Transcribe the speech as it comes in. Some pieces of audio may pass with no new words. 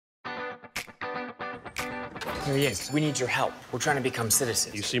Here he is. We need your help. We're trying to become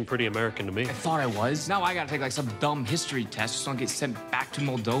citizens. You seem pretty American to me. I thought I was. Now I gotta take like some dumb history test just so I don't get sent back to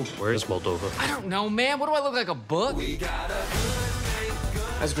Moldova. Where is Moldova? I don't know, man. What do I look like, a book?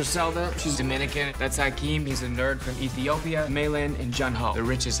 That's Griselda. She's Dominican. That's Hakeem. He's a nerd from Ethiopia. Malin and Jun Ho. They're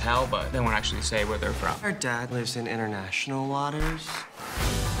rich as hell, but they won't actually say where they're from. Our dad lives in international waters.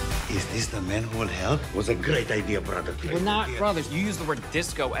 Is this the man who will help? Was a great idea, brother. We're not brothers. You use the word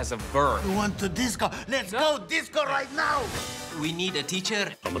disco as a verb. We want to disco. Let's go disco right now. We need a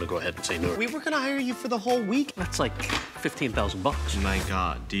teacher. I'm gonna go ahead and say no. We were gonna hire you for the whole week. That's like 15,000 bucks. My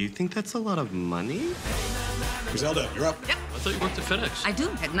God, do you think that's a lot of money? Griselda, you're up. Yep. I thought you worked at FedEx. I do.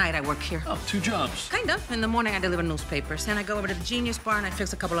 At night, I work here. Oh, 2 jobs. Kind of. In the morning, I deliver newspapers. Then I go over to the Genius Bar and I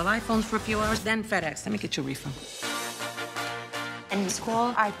fix a couple of iPhones for a few hours. Then FedEx. Let me get you a refund. In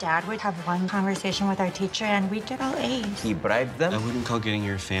school, our dad would have one conversation with our teacher, and we'd get all A's. He bribed them? I wouldn't call getting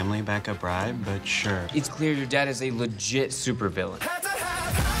your family back a bribe, but sure. It's clear your dad is a legit supervillain.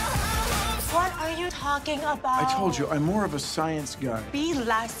 What are you talking about? I told you, I'm more of a science guy. Be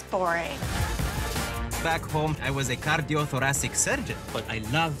less boring. Back home, I was a cardiothoracic surgeon, but I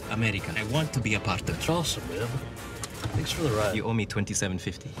love America. I want to be a part of it. Awesome, man. Thanks for the ride. You owe me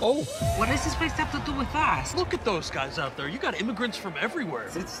 $27.50. Oh, What does this place have to do with us? look at those guys out there. You got immigrants from everywhere.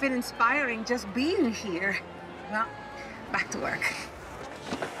 It's been inspiring just being here. Well, back to work.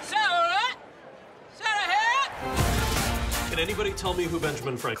 Sarah! Sarah here! Can anybody tell me who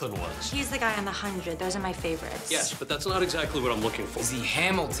Benjamin Franklin was? He's the guy on the 100. Those are my favorites. Yes, but that's not exactly what I'm looking for. Is he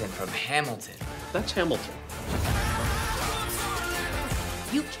Hamilton from Hamilton? That's Hamilton.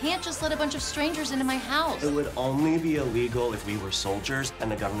 You can't just let a bunch of strangers into my house. It would only be illegal if we were soldiers and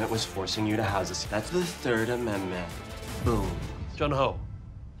the government was forcing you to house us. That's the Third Amendment. Boom. Jun Ho,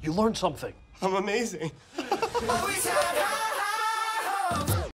 you learned something. I'm amazing.